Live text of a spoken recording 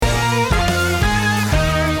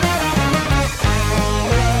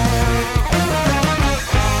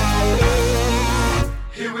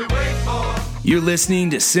You're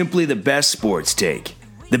listening to Simply the Best Sports Take,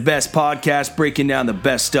 the best podcast breaking down the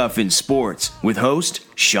best stuff in sports with host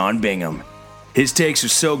Sean Bingham. His takes are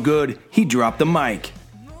so good, he dropped the mic,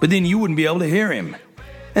 but then you wouldn't be able to hear him,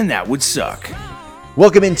 and that would suck.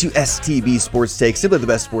 Welcome into STB Sports Take, Simply the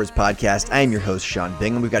Best Sports Podcast. I am your host, Sean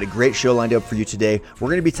Bingham. We've got a great show lined up for you today. We're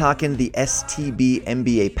going to be talking the STB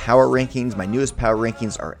NBA Power Rankings. My newest Power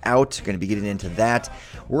Rankings are out. Going to be getting into that.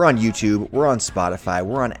 We're on YouTube. We're on Spotify.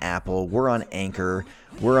 We're on Apple. We're on Anchor.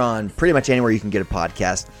 We're on pretty much anywhere you can get a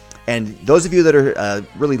podcast. And those of you that are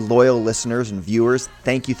really loyal listeners and viewers,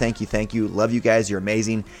 thank you. Love you guys. You're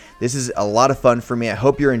amazing. This is a lot of fun for me. I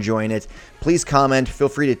hope you're enjoying it. Please comment. Feel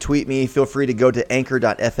free to tweet me. Feel free to go to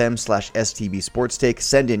anchor.fm/STB Sports Take.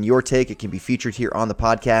 Send in your take. It can be featured here on the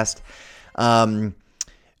podcast.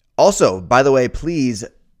 Also, by the way, please,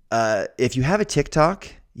 if you have a TikTok,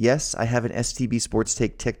 yes, I have an STB Sports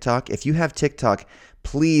Take TikTok. If you have TikTok,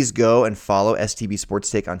 please go and follow STB Sports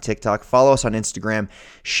Take on TikTok. Follow us on Instagram.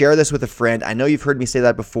 Share this with a friend. I know you've heard me say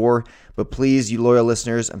that before, but please, you loyal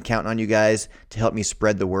listeners, I'm counting on you guys to help me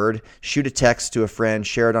spread the word. Shoot a text to a friend.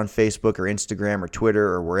 Share it on Facebook or Instagram or Twitter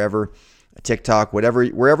or wherever, TikTok,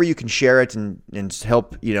 wherever you can share it and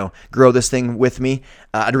help, grow this thing with me.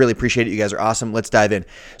 I'd really appreciate it. You guys are awesome. Let's dive in.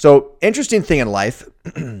 So, interesting thing in life.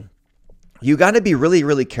 You got to be really,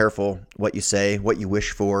 really careful what you say, what you wish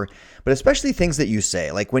for, but especially things that you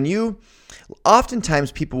say. Like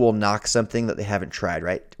oftentimes people will knock something that they haven't tried,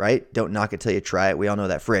 right? Don't knock it till you try it. We all know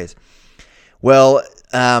that phrase. Well,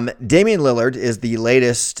 Damian Lillard is the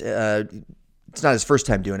latest, it's not his first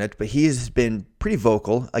time doing it, but he's been pretty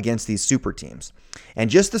vocal against these super teams. And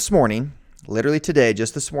just this morning, literally today,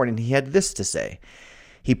 he had this to say.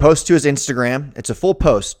 He posts to his Instagram. It's a full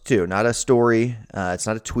post, too, not a story. It's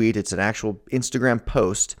not a tweet. It's an actual Instagram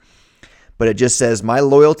post. But it just says, "My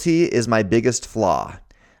loyalty is my biggest flaw.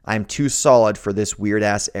 I'm too solid for this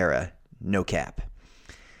weird-ass era. No cap."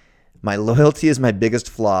 My loyalty is my biggest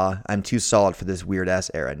flaw. I'm too solid for this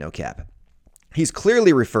weird-ass era. No cap. He's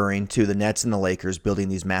clearly referring to the Nets and the Lakers building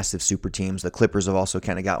these massive super teams. The Clippers have also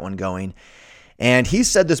kind of got one going. And he's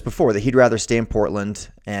said this before, that he'd rather stay in Portland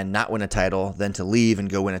and not win a title than to leave and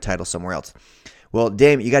go win a title somewhere else. Well,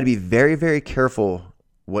 Dame, you got to be very, very careful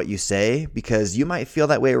what you say, because you might feel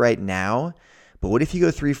that way right now. But what if you go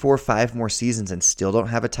 3, 4, 5 more seasons and still don't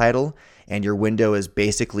have a title and your window is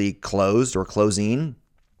basically closed or closing?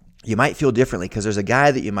 You might feel differently, because there's a guy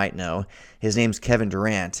that you might know. His name's Kevin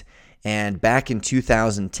Durant. And back in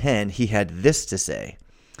 2010, he had this to say.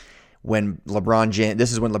 This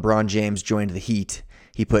is when LeBron James joined the Heat.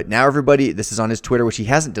 He put, "Now everybody," this is on his Twitter, which he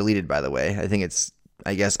hasn't deleted, by the way.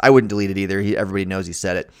 I guess I wouldn't delete it either. Everybody knows he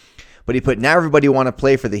said it. But he put, "Now everybody want to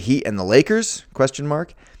play for the Heat and the Lakers? ?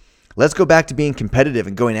 Let's go back to being competitive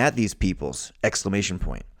and going at these peoples! !"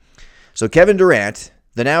 So Kevin Durant,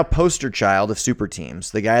 the now poster child of super teams,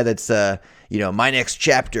 the guy that's, my next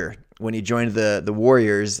chapter, when he joined the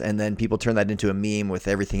Warriors, and then people turned that into a meme with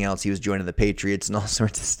everything else. He was joining the Patriots and all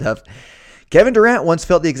sorts of stuff. Kevin Durant once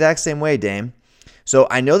felt the exact same way, Dame. So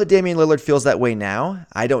I know that Damian Lillard feels that way now.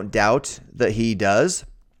 I don't doubt that he does.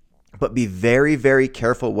 But be very, very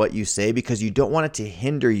careful what you say, because you don't want it to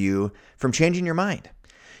hinder you from changing your mind.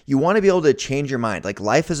 You want to be able to change your mind. Like,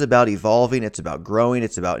 life is about evolving. It's about growing.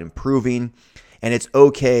 It's about improving. And it's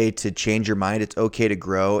okay to change your mind. It's okay to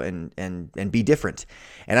grow and be different.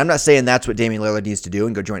 And I'm not saying that's what Damian Lillard needs to do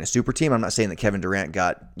and go join a super team. I'm not saying that Kevin Durant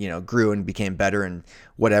grew and became better and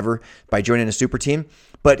whatever by joining a super team.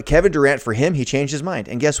 But Kevin Durant, for him, he changed his mind.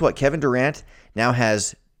 And guess what? Kevin Durant now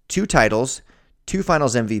has 2 titles, 2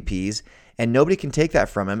 finals MVPs, and nobody can take that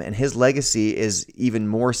from him. And his legacy is even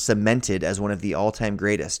more cemented as one of the all-time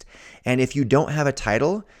greatest. And if you don't have a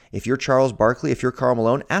title, if you're Charles Barkley, if you're Karl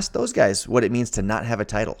Malone, ask those guys what it means to not have a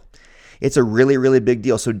title. It's a really, really big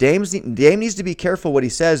deal. So Dame needs to be careful what he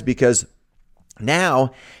says, because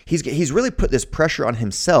now he's really put this pressure on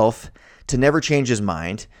himself to never change his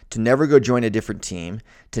mind, to never go join a different team,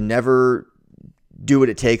 to never do what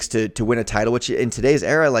it takes to win a title, which in today's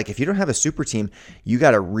era, like, if you don't have a super team, you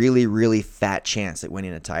got a really, really fat chance at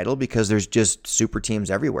winning a title, because there's just super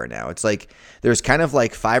teams everywhere now. It's like there's kind of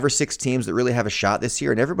like 5 or 6 teams that really have a shot this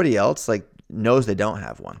year, and everybody else knows they don't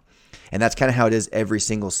have one. And that's kind of how it is every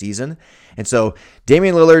single season. And so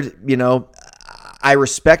Damian Lillard, I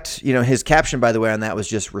respect, his caption, by the way, on that was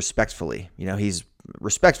just respectfully. He's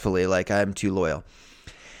respectfully like, "I'm too loyal."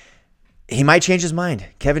 He might change his mind.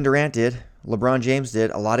 Kevin Durant did. LeBron James did.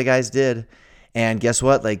 A lot of guys did. And guess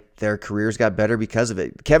what? Their careers got better because of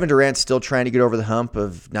it. Kevin Durant's still trying to get over the hump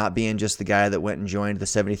of not being just the guy that went and joined the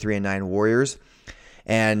 73-9 Warriors.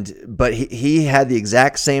 But he had the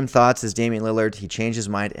exact same thoughts as Damian Lillard. He changed his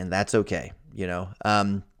mind, and that's okay.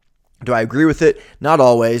 Do I agree with it? Not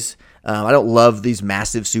always. I don't love these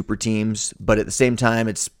massive super teams, but at the same time,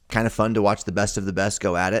 it's kind of fun to watch the best of the best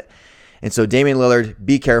go at it. And so Damian Lillard,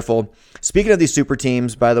 be careful. Speaking of these super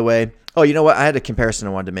teams, by the way, oh, you know what? I had a comparison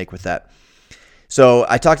I wanted to make with that. So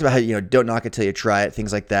I talked about how, don't knock it till you try it,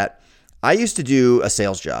 things like that. I used to do a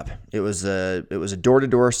sales job. It was a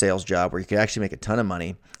door-to-door sales job where you could actually make a ton of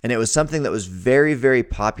money. And it was something that was very, very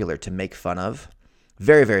popular to make fun of.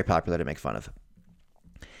 Very, very popular to make fun of.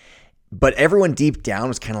 But everyone deep down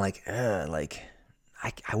was kind of like,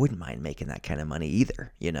 I wouldn't mind making that kind of money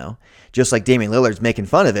either, Just like Damian Lillard's making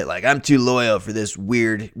fun of it, like, I'm too loyal for this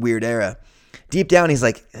weird era. Deep down, he's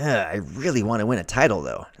like, I really want to win a title,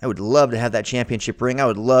 though. I would love to have that championship ring. I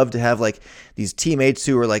would love to have, like, these teammates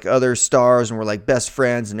who are, like, other stars and we're, like, best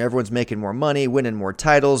friends and everyone's making more money, winning more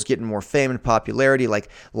titles, getting more fame and popularity. Like,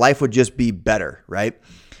 life would just be better, right?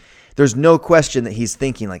 There's no question that he's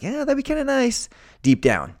thinking, like, that'd be kind of nice deep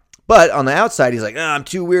down. But on the outside, he's like, I'm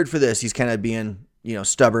too weird for this. He's kind of being,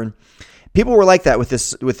 stubborn. People were like that with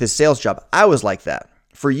this sales job. I was like that.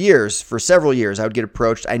 For several years, I would get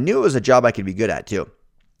approached. I knew it was a job I could be good at too.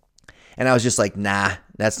 And I was just like, nah,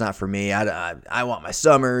 that's not for me. I want my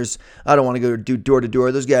summers. I don't want to go do door to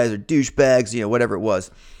door. Those guys are douchebags, whatever it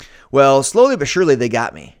was. Well, slowly but surely they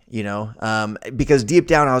got me, because deep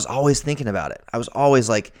down I was always thinking about it. I was always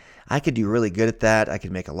like, I could do really good at that. I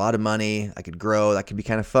could make a lot of money. I could grow. That could be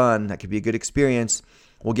kind of fun. That could be a good experience.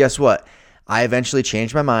 Well, guess what? I eventually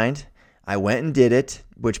changed my mind. I went and did it,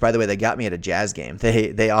 which, by the way, they got me at a Jazz game.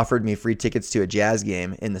 They offered me free tickets to a Jazz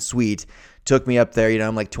game in the suite, took me up there.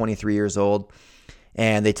 I'm like 23 years old,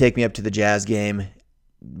 and they take me up to the Jazz game,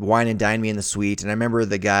 wine and dine me in the suite. And I remember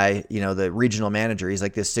the guy, the regional manager, he's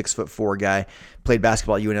like this 6'4" guy, played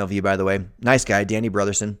basketball at UNLV, by the way. Nice guy, Danny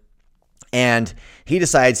Brotherson. And he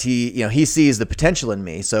decides he sees the potential in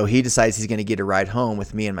me. So he decides he's going to get a ride home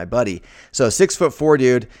with me and my buddy. So 6'4"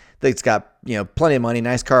 dude that's got, plenty of money,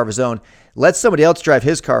 nice car of his own, lets somebody else drive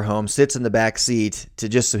his car home, sits in the back seat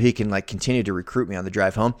just so he can like continue to recruit me on the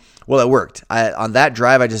drive home. Well, it worked. On that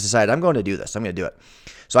drive, I just decided I'm going to do this. I'm going to do it.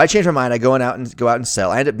 So I changed my mind. I go out and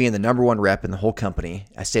sell. I ended up being the number one rep in the whole company.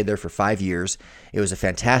 I stayed there for 5 years. It was a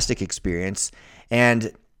fantastic experience.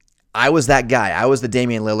 And I was that guy. I was the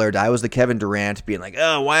Damian Lillard. I was the Kevin Durant, being like,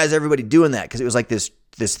 oh, why is everybody doing that? Because it was like this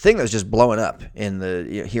thing that was just blowing up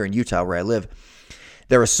here in Utah where I live.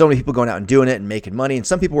 There were so many people going out and doing it and making money, and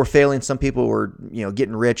some people were failing, some people were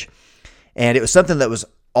getting rich, and it was something that was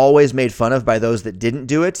always made fun of by those that didn't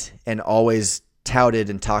do it, and always touted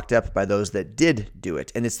and talked up by those that did do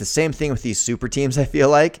it. And it's the same thing with these super teams. I feel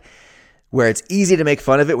like, where it's easy to make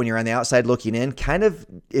fun of it when you're on the outside looking in. Kind of,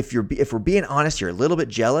 if we're being honest, you're a little bit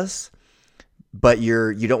jealous, but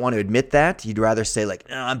you don't want to admit that. You'd rather say like,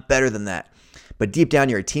 no, I'm better than that. But deep down,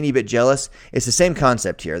 you're a teeny bit jealous. It's the same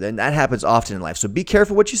concept here. Then that happens often in life. So be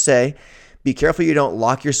careful what you say. Be careful you don't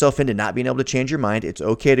lock yourself into not being able to change your mind. It's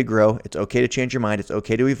okay to grow. It's okay to change your mind. It's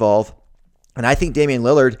okay to evolve. And I think Damian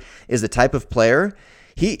Lillard is the type of player.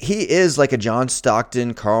 He is like a John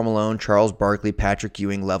Stockton, Karl Malone, Charles Barkley, Patrick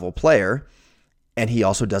Ewing level player. And he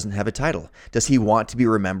also doesn't have a title. Does he want to be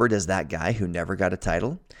remembered as that guy who never got a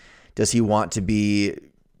title? Does he want to be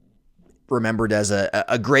remembered as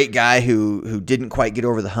a great guy who didn't quite get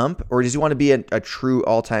over the hump? Or does he want to be a true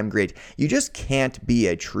all-time great? You just can't be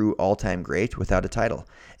a true all-time great without a title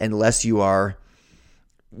unless you are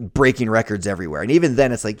breaking records everywhere. And even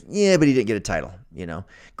then it's like, yeah, but he didn't get a title.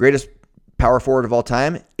 Greatest power forward of all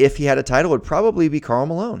time, if he had a title, would probably be Karl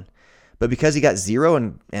Malone. But because he got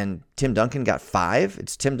 0 and Tim Duncan got 5,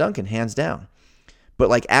 it's Tim Duncan hands down. But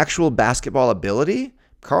like actual basketball ability,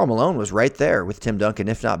 Karl Malone was right there with Tim Duncan,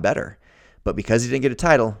 if not better. But because he didn't get a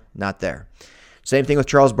title, not there. Same thing with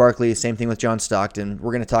Charles Barkley. Same thing with John Stockton.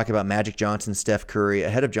 We're going to talk about Magic Johnson, Steph Curry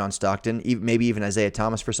ahead of John Stockton, maybe even Isaiah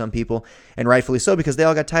Thomas for some people, and rightfully so because they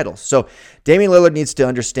all got titles. So Damian Lillard needs to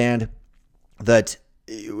understand that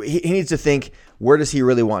he needs to think, where does he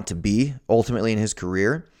really want to be ultimately in his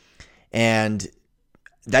career? And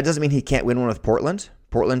that doesn't mean he can't win one with Portland.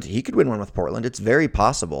 He could win one with Portland. It's very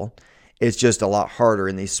possible. It's just a lot harder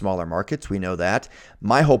in these smaller markets. We know that.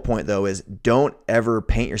 My whole point, though, is don't ever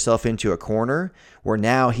paint yourself into a corner where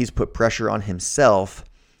now he's put pressure on himself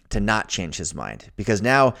to not change his mind. Because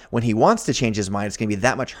now when he wants to change his mind, it's going to be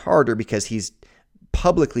that much harder because he's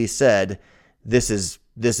publicly said, this is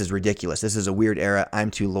ridiculous. This is a weird era.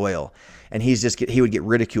 I'm too loyal. And he would get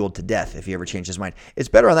ridiculed to death if he ever changed his mind. It's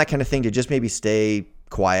better on that kind of thing to just maybe stay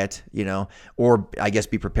quiet, or I guess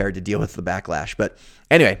be prepared to deal with the backlash. But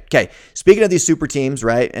anyway, okay, speaking of these super teams,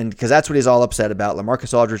 right, and because that's what he's all upset about,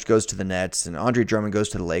 LaMarcus Aldridge goes to the Nets and Andre Drummond goes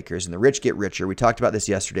to the Lakers, and the rich get richer. We talked about this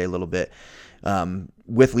yesterday a little bit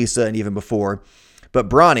with Lisa and even before. But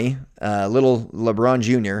Bronny, little LeBron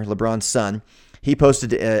Jr., LeBron's son, he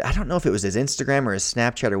posted, I don't know if it was his Instagram or his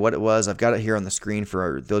Snapchat or what it was. I've got it here on the screen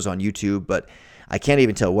for those on YouTube, but I can't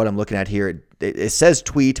even tell what I'm looking at here. It says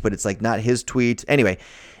tweet, but it's like not his tweet. Anyway,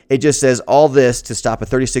 it just says all this to stop a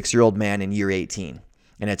 36-year-old man in year 18.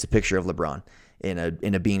 And it's a picture of LeBron in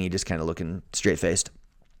a beanie, just kind of looking straight-faced.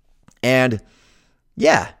 And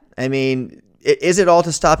yeah, I mean, is it all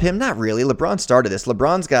to stop him? Not really. LeBron started this.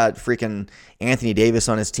 LeBron's got freaking Anthony Davis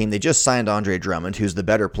on his team. They just signed Andre Drummond, who's the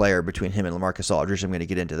better player between him and LaMarcus Aldridge. I'm going to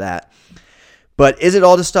get into that. But is it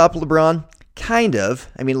all to stop LeBron? Kind of.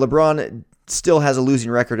 I mean, LeBron still has a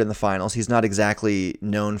losing record in the finals. He's not exactly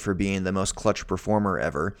known for being the most clutch performer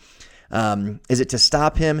ever. Is it to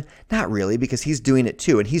stop him? Not really, because he's doing it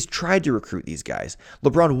too, and he's tried to recruit these guys.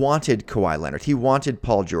 LeBron wanted Kawhi Leonard. He wanted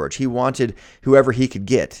Paul George. He wanted whoever he could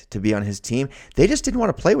get to be on his team. They just didn't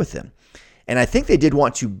want to play with him. And I think they did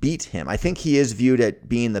want to beat him. I think he is viewed at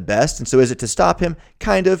being the best. And so is it to stop him?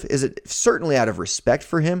 Kind of. Is it certainly out of respect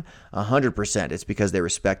for him? 100%. It's because they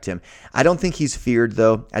respect him. I don't think he's feared,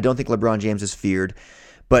 though. I don't think LeBron James is feared.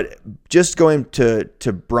 But just going to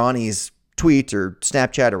Bronny's tweet or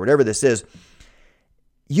Snapchat or whatever this is,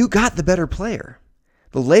 you got the better player.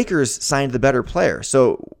 The Lakers signed the better player.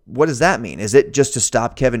 So what does that mean? Is it just to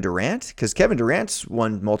stop Kevin Durant? Because Kevin Durant's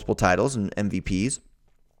won multiple titles and MVPs.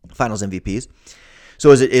 Finals MVPs. So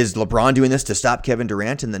is LeBron doing this to stop Kevin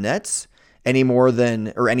Durant and the Nets any more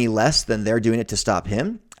than or any less than they're doing it to stop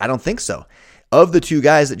him? I don't think so. Of the two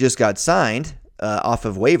guys that just got signed off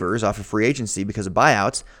of waivers, off of free agency because of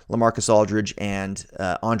buyouts, LaMarcus Aldridge and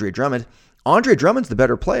Andre Drummond, Andre Drummond's the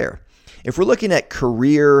better player. If we're looking at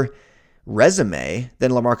career resume, then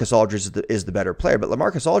LaMarcus Aldridge is the better player. But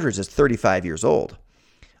LaMarcus Aldridge is 35 years old.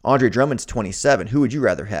 Andre Drummond's 27. Who would you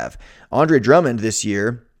rather have? Andre Drummond this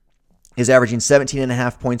year is averaging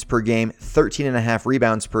 17.5 points per game, 13.5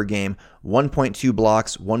 rebounds per game, 1.2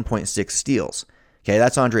 blocks, 1.6 steals. Okay,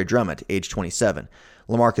 that's Andre Drummond, age 27.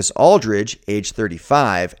 LaMarcus Aldridge, age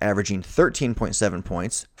 35, averaging 13.7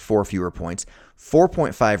 points, 4 fewer points,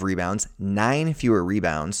 4.5 rebounds, 9 fewer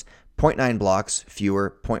rebounds, 0.9 blocks,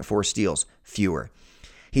 fewer, 0.4 steals, fewer.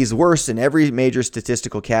 He's worse in every major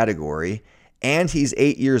statistical category, and he's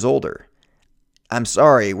 8 years older. I'm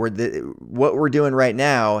sorry, what we're doing right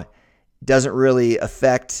now doesn't really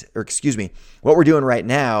affect, what we're doing right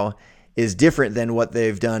now is different than what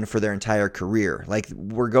they've done for their entire career. Like,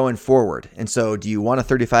 we're going forward. And so do you want a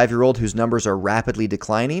 35-year-old whose numbers are rapidly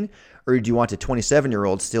declining, or do you want a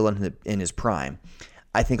 27-year-old still in his prime?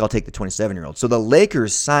 I think I'll take the 27-year-old. So the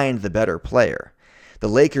Lakers signed the better player. The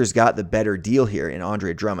Lakers got the better deal here in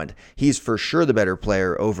Andre Drummond. He's for sure the better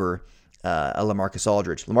player over a LaMarcus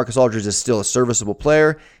Aldridge. LaMarcus Aldridge is still a serviceable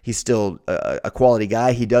player. He's still a quality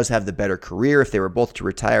guy. He does have the better career. If they were both to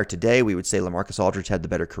retire today, we would say LaMarcus Aldridge had the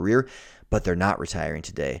better career, but they're not retiring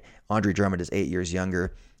today. Andre Drummond is 8 years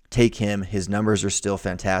younger. Take him. His numbers are still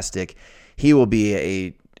fantastic. He will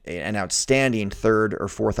be an outstanding third or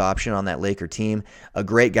fourth option on that Laker team. A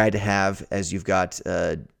great guy to have as you've got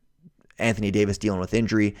Anthony Davis dealing with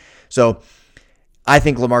injury. So I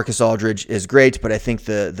think LaMarcus Aldridge is great, but I think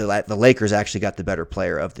the Lakers actually got the better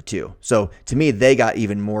player of the two. So to me, they got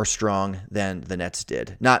even more strong than the Nets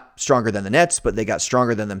did. Not stronger than the Nets, but they got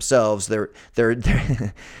stronger than themselves. They're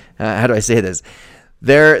how do I say this?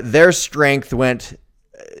 Their strength went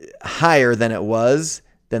higher than it was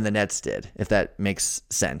than the Nets did, if that makes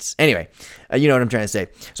sense. Anyway, you know what I'm trying to say.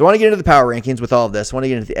 So I want to get into the power rankings with all of this. I want to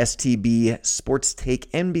get into the STB Sports Take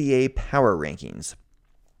NBA Power Rankings.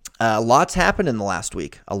 Lots happened in the last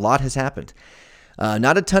week. A lot has happened.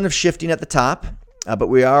 Not a ton of shifting at the top, but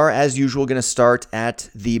we are, as usual, going to start at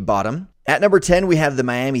the bottom. At number 10, we have the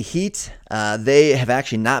Miami Heat. They have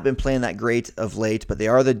actually not been playing that great of late, but they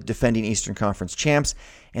are the defending Eastern Conference champs,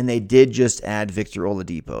 and they did just add Victor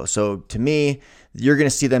Oladipo. So to me, you're going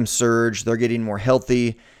to see them surge. They're getting more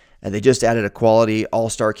healthy, and they just added a quality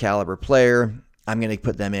all-star caliber player. I'm going to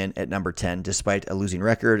put them in at number 10, despite a losing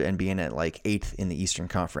record and being at like 8th in the Eastern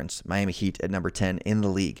Conference. Miami Heat at number 10 in the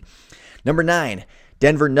league. Number 9,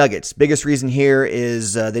 Denver Nuggets. Biggest reason here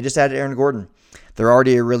is they just added Aaron Gordon. They're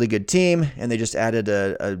already a really good team, and they just added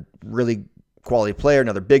a really quality player,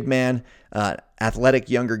 another big man, athletic,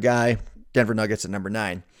 younger guy. Denver Nuggets at number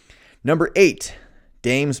 9. Number 8,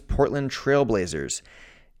 Dame's Portland Trailblazers.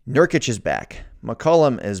 Nurkic is back.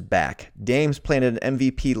 McCollum is back. Dame's playing at an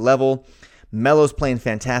MVP level. Melo's playing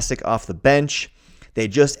fantastic off the bench. They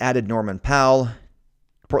just added Norman Powell.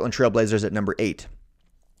 Portland Trail Blazers at number 8.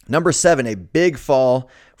 Number 7, a big fall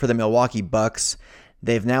for the Milwaukee Bucks.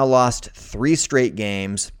 They've now lost 3 straight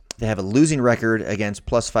games. They have a losing record against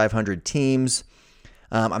plus 500 teams.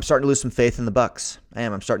 I'm starting to lose some faith in the Bucks.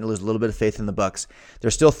 I'm starting to lose a little bit of faith in the Bucks.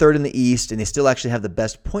 They're still third in the East, and they still actually have the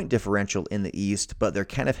best point differential in the East, but they're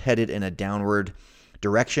kind of headed in a downward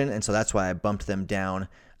direction, and so that's why I bumped them down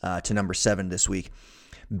to number 7 this week.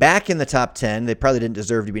 Back in the top 10, they probably didn't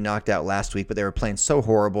deserve to be knocked out last week, but they were playing so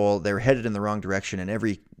horrible. They were headed in the wrong direction in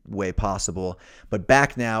every way possible. But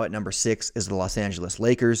back now at number 6 is the Los Angeles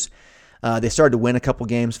Lakers. They started to win a couple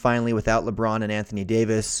games finally without LeBron and Anthony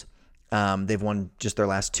Davis. They've won just their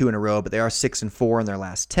last 2 in a row, but they are 6-4 in their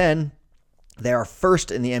last 10. They are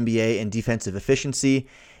first in the NBA in defensive efficiency.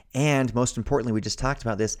 And most importantly, we just talked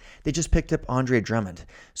about this, they just picked up Andre Drummond.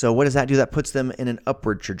 So what does that do? That puts them in an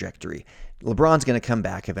upward trajectory. LeBron's going to come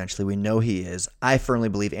back eventually. We know he is. I firmly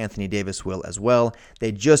believe Anthony Davis will as well.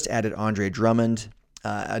 They just added Andre Drummond,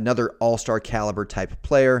 another all-star caliber type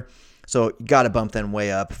player. So you got to bump them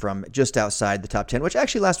way up from just outside the top 10, which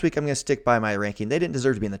actually last week I'm going to stick by my ranking. They didn't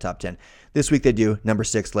deserve to be in the top 10. This week they do. Number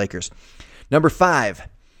 6, Lakers. Number 5,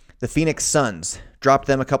 the Phoenix Suns. Dropped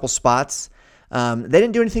them a couple spots. They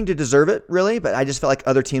didn't do anything to deserve it, really, but I just felt like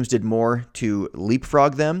other teams did more to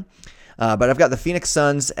leapfrog them. But I've got the Phoenix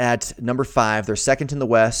Suns at number 5. They're second in the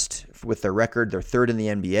West with their record. They're third in the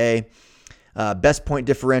NBA. Best point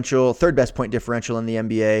differential, third best point differential in the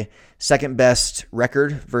NBA. Second best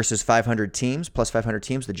record versus 500 teams, plus 500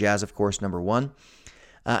 teams. The Jazz, of course, number 1.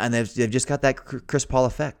 And they've just got that Chris Paul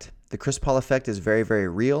effect. The Chris Paul effect is very, very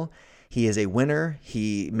real. He is a winner.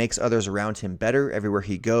 He makes others around him better. Everywhere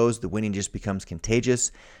he goes, the winning just becomes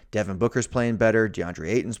contagious. Devin Booker's playing better. DeAndre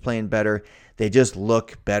Ayton's playing better. They just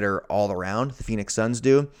look better all around. The Phoenix Suns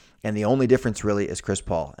do. And the only difference really is Chris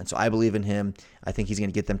Paul. And so I believe in him. I think he's going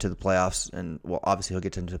to get them to the playoffs. And, well, obviously he'll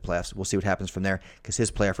get them to the playoffs. We'll see what happens from there because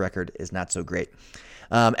his playoff record is not so great.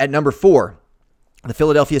 At number 4, the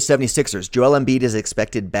Philadelphia 76ers. Joel Embiid is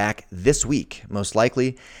expected back this week, most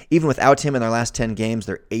likely. Even without him in their last 10 games,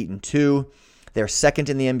 they're 8-2. They're second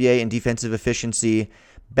in the NBA in defensive efficiency,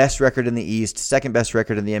 best record in the East, second best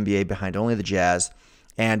record in the NBA behind only the Jazz.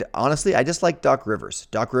 And honestly, I just like Doc Rivers.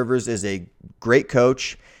 Doc Rivers is a great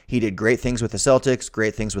coach. He did great things with the Celtics,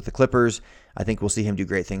 great things with the Clippers. I think we'll see him do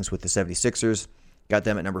great things with the 76ers. Got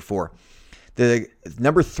them at number 4. The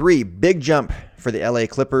number 3, big jump for the LA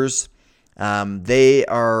Clippers. They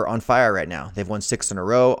are on fire right now. They've won 6 in a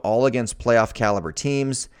row, all against playoff caliber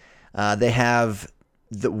teams. They have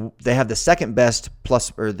the second best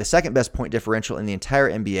point differential in the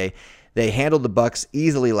entire NBA. They handled the Bucks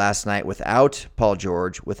easily last night without Paul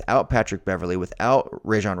George, without Patrick Beverley, without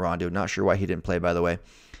Rajon Rondo. Not sure why he didn't play, by the way.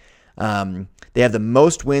 They have the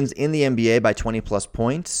most wins in the NBA by 20 plus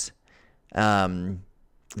points.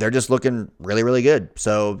 They're just looking really, really good.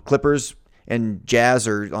 So Clippers and Jazz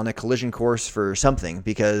are on a collision course for something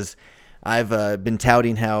because I've been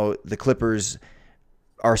touting how the Clippers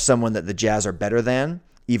are someone that the Jazz are better than,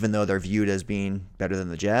 even though they're viewed as being better than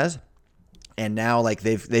the Jazz. And now, like,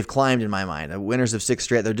 they've climbed in my mind. The winners of 6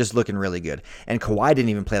 straight, they're just looking really good. And Kawhi didn't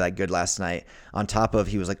even play that good last night. On top of,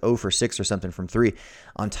 he was like 0 for 6 or something from 3.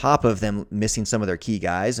 On top of them missing some of their key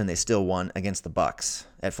guys, and they still won against the Bucks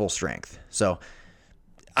at full strength. So,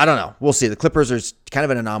 I don't know. We'll see. The Clippers are kind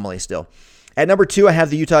of an anomaly still. At number 2, I have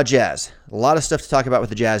the Utah Jazz. A lot of stuff to talk about with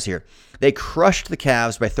the Jazz here. They crushed the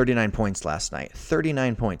Cavs by 39 points last night.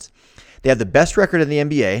 39 points. They have the best record in the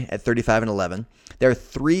NBA at 35-11. They're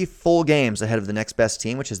 3 full games ahead of the next best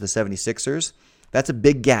team, which is the 76ers. That's a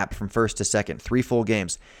big gap from first to second. 3 full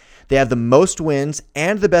games. They have the most wins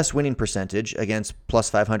and the best winning percentage against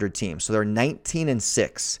plus 500 teams. So they're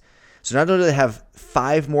 19-6. So not only do they have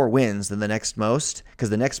 5 more wins than the next most,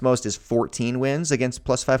 because the next most is 14 wins against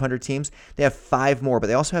plus 500 teams, they have 5 more, but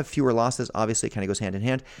they also have fewer losses. Obviously, it kind of goes hand in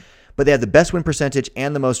hand. But they have the best win percentage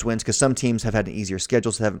and the most wins because some teams have had an easier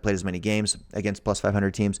schedule, so they haven't played as many games against plus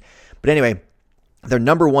 500 teams. But anyway, they're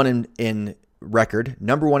number 1 in record,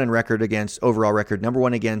 number 1 in record against overall record, number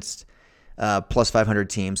 1 against plus 500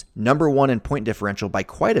 teams, number 1 in point differential by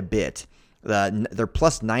quite a bit. They're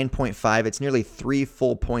plus 9.5. It's nearly 3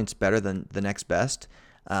 full points better than the next best,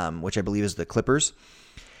 which I believe is the Clippers.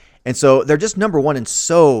 And so they're just number 1 in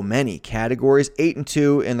so many categories.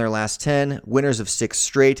 8-2 in their last 10, winners of 6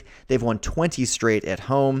 straight. They've won 20 straight at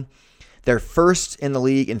home. They're first in the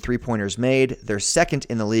league in 3-pointers made. They're second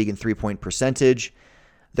in the league in 3-point percentage.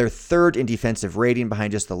 They're third in defensive rating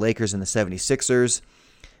behind just the Lakers and the 76ers.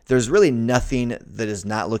 There's really nothing that is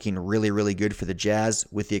not looking really, really good for the Jazz,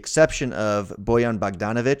 with the exception of Bojan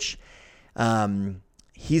Bogdanovic.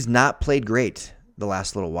 He's not played great. the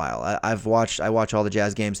last little while. I watch all the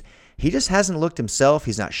Jazz games. He just hasn't looked himself.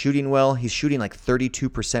 He's not shooting well. He's shooting like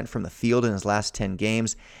 32% from the field in his last 10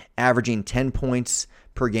 games, averaging 10 points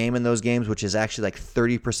per game in those games, which is actually like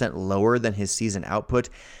 30% lower than his season output.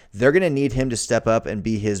 They're going to need him to step up and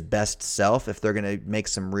be his best self if they're going to make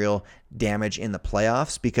some real damage in the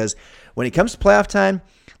playoffs, because when it comes to playoff time,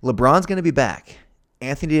 LeBron's going to be back.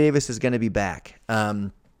 Anthony Davis is going to be back.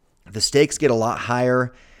 The stakes get a lot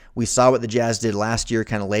higher. We saw what the Jazz did last year,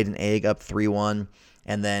 kind of laid an egg up 3-1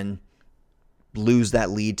 and then lose that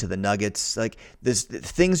lead to the Nuggets. Like this,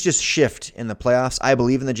 things just shift in the playoffs. I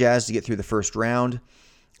believe in the Jazz to get through the first round.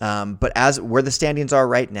 But as where the standings are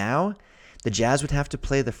right now, the Jazz would have to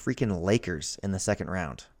play the freaking Lakers in the second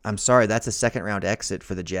round. I'm sorry, that's a second round exit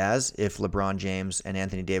for the Jazz if LeBron James and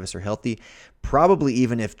Anthony Davis are healthy. Probably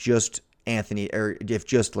even if just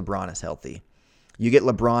LeBron is healthy. You get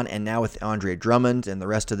LeBron, and now with Andre Drummond and the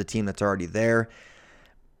rest of the team that's already there,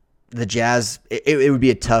 the Jazz, it would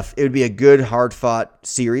be a good, hard-fought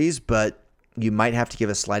series, but you might have to give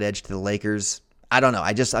a slight edge to the Lakers. I don't know.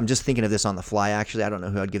 I'm just thinking of this on the fly, actually. I don't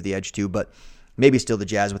know who I'd give the edge to, but maybe still the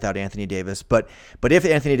Jazz without Anthony Davis. But if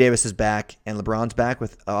Anthony Davis is back and LeBron's back,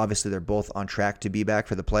 with obviously they're both on track to be back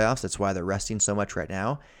for the playoffs. That's why they're resting so much right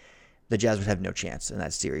now. The Jazz would have no chance in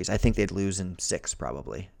that series. I think they'd lose in 6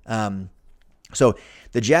 probably. So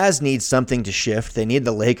the Jazz need something to shift. They need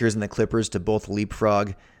the Lakers and the Clippers to both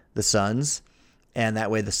leapfrog the Suns, and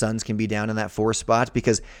that way the Suns can be down in that 4 spot,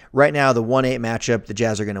 because right now the 1-8 matchup, the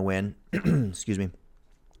Jazz are going to win. Excuse me.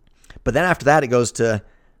 But then after that, it goes to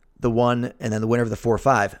the 1 and then the winner of the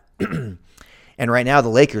 4-5. And right now the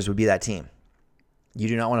Lakers would be that team. You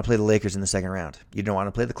do not want to play the Lakers in the second round. You don't want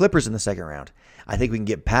to play the Clippers in the second round. I think we can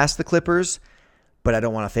get past the Clippers, but I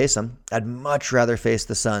don't want to face them. I'd much rather face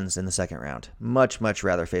the Suns in the second round. Much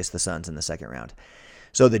rather face the Suns in the second round.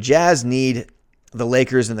 So the Jazz need the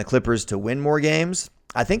Lakers and the Clippers to win more games.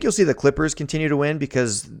 I think you'll see the Clippers continue to win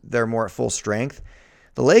because they're more at full strength.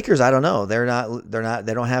 The Lakers, I don't know.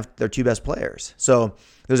 They don't have their 2 best players. So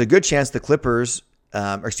there's a good chance the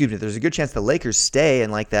there's a good chance the Lakers stay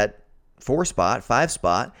in like that 4 spot, 5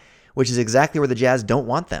 spot, which is exactly where the Jazz don't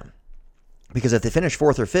want them. Because if they finish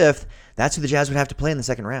 4th or 5th, that's who the Jazz would have to play in the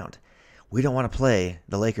second round. We don't want to play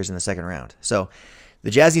the Lakers in the second round. So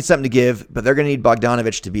the Jazz need something to give, but they're going to need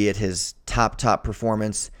Bogdanovich to be at his top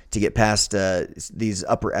performance to get past these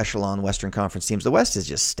upper echelon Western Conference teams. The West is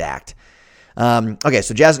just stacked. Okay,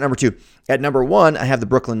 so Jazz at number 2. At number 1, I have the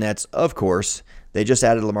Brooklyn Nets, of course. They just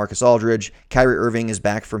added LaMarcus Aldridge. Kyrie Irving is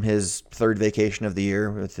back from his 3rd vacation of the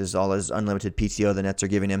year with all his unlimited PTO the Nets are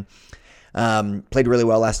giving him. Played really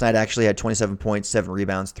well last night, actually. Had 27 points, 7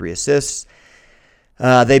 rebounds, 3 assists.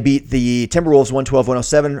 They beat the Timberwolves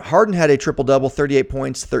 112-107. Harden had a triple-double, 38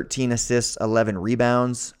 points, 13 assists, 11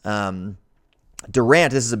 rebounds.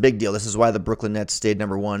 Durant, this is a big deal. This is why the Brooklyn Nets stayed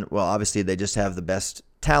number 1. Well, obviously, they just have the best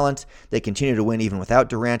talent. They continue to win even without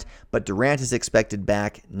Durant, but Durant is expected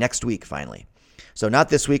back next week, finally. So not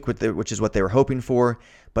this week, which is what they were hoping for,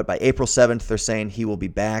 but by April 7th, they're saying he will be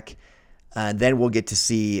back. And then we'll get to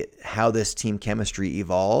see how this team chemistry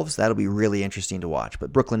evolves. That'll be really interesting to watch.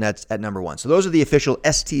 But Brooklyn Nets at number 1. So those are the official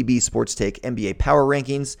STB Sports Take NBA Power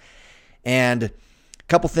Rankings. And a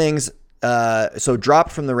couple things. So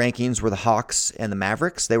dropped from the rankings were the Hawks and the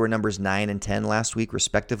Mavericks. They were numbers 9 and 10 last week,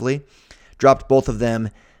 respectively. Dropped both of them.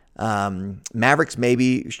 Mavericks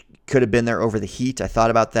maybe could have been there over the Heat. I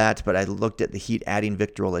thought about that, but I looked at the Heat adding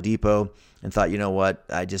Victor Oladipo and thought, you know what?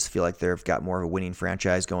 I just feel like they've got more of a winning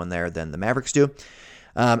franchise going there than the Mavericks do.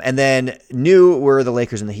 And then new were the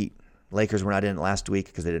Lakers and the Heat. Lakers were not in last week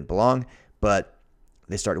because they didn't belong, but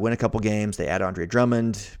they started to win a couple games. They add Andre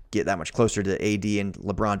Drummond, get that much closer to AD and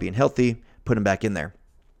LeBron being healthy, put him back in there.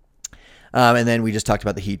 And then we just talked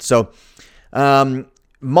about the Heat. So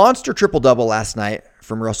monster triple-double last night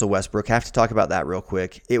from Russell Westbrook. Have to talk about that real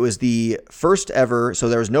quick. It was the first ever, so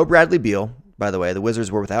there was no Bradley Beal, by the way. The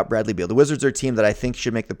Wizards were without Bradley Beal. The Wizards are a team that I think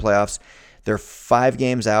should make the playoffs. They're 5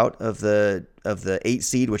 games out of the 8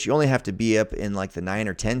 seed, which you only have to be up in like the 9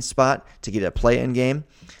 or 10 spot to get a play-in game,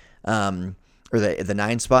 or the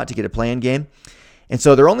 9 spot to get a play-in game. And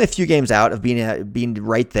so they're only a few games out of being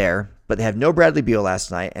right there, but they have no Bradley Beal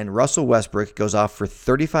last night, and Russell Westbrook goes off for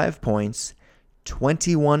 35 points,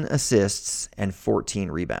 21 assists, and 14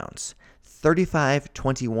 rebounds. 35,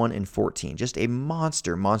 21, and 14. Just a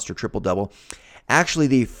monster triple-double. Actually,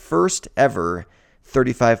 the first ever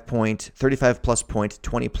 35-plus point,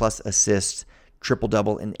 20-plus assist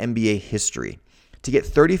triple-double in NBA history. To get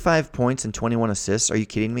 35 points and 21 assists, are you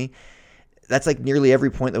kidding me? That's like nearly every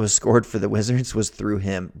point that was scored for the Wizards was through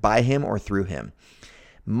him, by him or through him.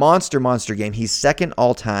 Monster game. He's second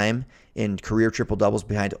all-time in career triple-doubles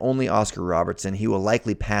behind only Oscar Robertson. He will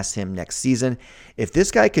likely pass him next season. If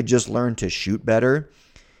this guy could just learn to shoot better,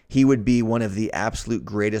 he would be one of the absolute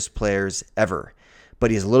greatest players ever.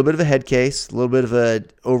 But he's a little bit of a head case, a little bit of a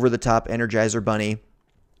over-the-top Energizer bunny,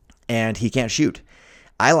 and he can't shoot.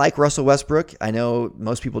 I like Russell Westbrook. I know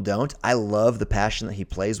most people don't. I love the passion that he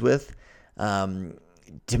plays with.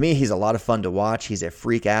 To me, he's a lot of fun to watch. He's a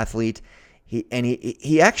freak athlete.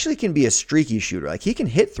 He actually can be a streaky shooter. Like, he can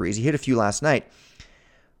hit threes. He hit a few last night,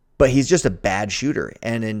 but he's just a bad shooter.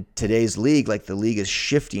 And in today's league, like, the league is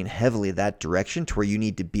shifting heavily that direction to where you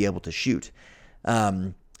need to be able to shoot.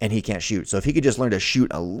 And he can't shoot. So if he could just learn to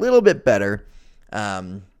shoot a little bit better,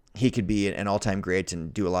 he could be an all-time great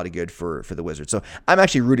and do a lot of good for the Wizards. So I'm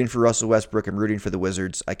actually rooting for Russell Westbrook. I'm rooting for the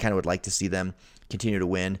Wizards. I kind of would like to see them continue to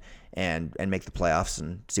win and make the playoffs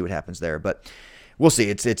and see what happens there. But we'll see.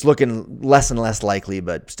 It's looking less and less likely,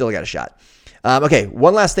 but still got a shot. Okay,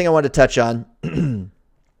 one last thing I wanted to touch on.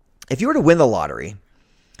 If you were to win the lottery,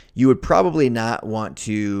 you would probably not want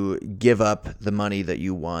to give up the money that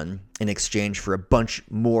you won in exchange for a bunch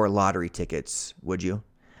more lottery tickets, would you?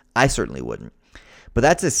 I certainly wouldn't. But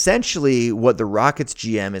that's essentially what the Rockets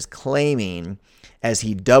GM is claiming as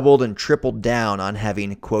he doubled and tripled down on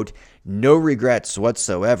having, quote, no regrets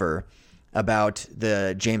whatsoever about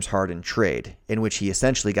the James Harden trade, in which he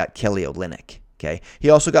essentially got Kelly Olynyk. Okay, he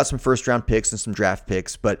also got some first-round picks and some draft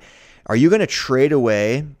picks, but are you going to trade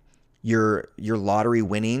away your lottery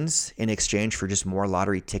winnings in exchange for just more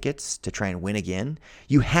lottery tickets to try and win again?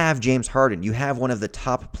 You have James Harden. You have one of the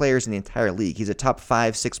top players in the entire league. He's a top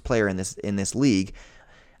 5-6 player in this league.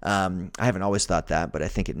 I haven't always thought that, but I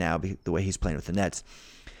think it now, the way he's playing with the Nets.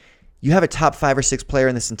 You have a top 5 or 6 player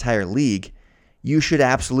in this entire league. You should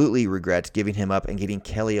absolutely regret giving him up and getting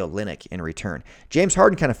Kelly Olynyk in return. James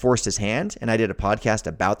Harden kind of forced his hand, and I did a podcast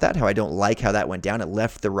about that, how I don't like how that went down. It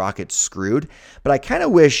left the Rockets screwed. But I kind of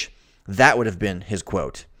wish that would have been his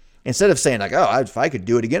quote. Instead of saying, like, oh, if I could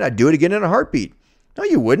do it again, I'd do it again in a heartbeat. No,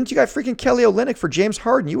 you wouldn't. You got freaking Kelly Olynyk for James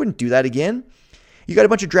Harden. You wouldn't do that again. You got a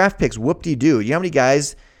bunch of draft picks. Whoop-de-doo. You know how many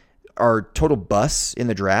guys are total busts in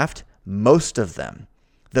the draft? Most of them.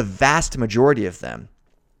 The vast majority of them.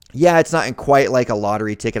 Yeah, it's not quite like a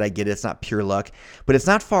lottery ticket. I get it. It's not pure luck. But it's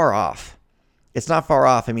not far off. It's not far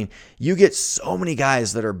off. I mean, you get so many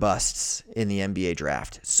guys that are busts in the NBA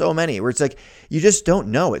draft. So many. Where it's like, you just don't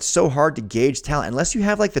know. It's so hard to gauge talent. Unless you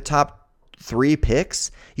have like the top 3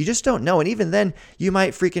 picks, you just don't know. And even then, you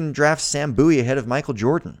might freaking draft Sam Bowie ahead of Michael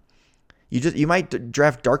Jordan. You might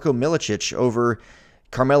draft Darko Milicic over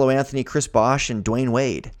Carmelo Anthony, Chris Bosh, and Dwayne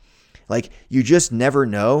Wade. Like, you just never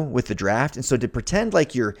know with the draft. And so to pretend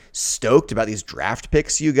like you're stoked about these draft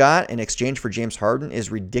picks you got in exchange for James Harden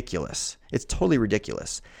is ridiculous. It's totally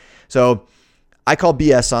ridiculous. So I call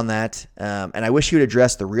BS on that. And I wish you would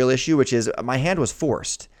address the real issue, which is my hand was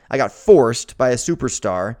forced. I got forced by a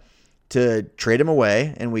superstar to trade him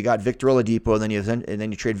away, and we got Victor Oladipo, and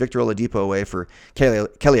then you trade Victor Oladipo away for Kelly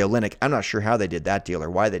Olynyk. I'm not sure how they did that deal or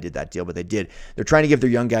why they did that deal, but they did. They're trying to give their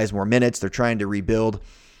young guys more minutes. They're trying to rebuild.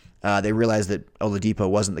 They realized that Oladipo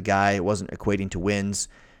wasn't the guy. It wasn't equating to wins.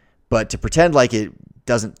 But to pretend like it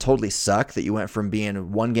doesn't totally suck that you went from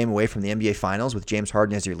being one game away from the NBA Finals with James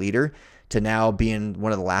Harden as your leader to now being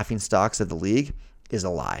one of the laughingstocks of the league is a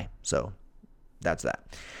lie. So that's that.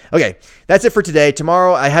 Okay, that's it for today.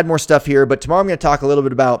 Tomorrow, I had more stuff here, but tomorrow I'm going to talk a little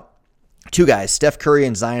bit about 2 guys, Steph Curry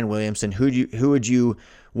and Zion Williamson. Who would you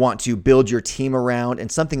want to build your team around?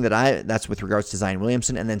 And something that's with regards to Zion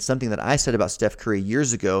Williamson, and then something that I said about Steph Curry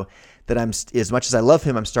years ago that as much as I love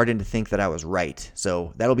him, I'm starting to think that I was right.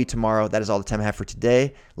 So that'll be tomorrow. That is all the time I have for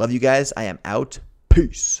today. Love you guys. I am out.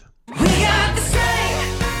 Peace.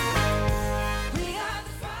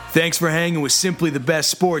 Thanks for hanging with Simply the Best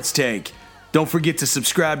Sports Take. Don't forget to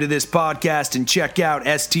subscribe to this podcast and check out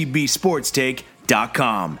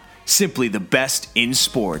stbsportstake.com. Simply the best in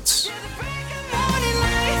sports.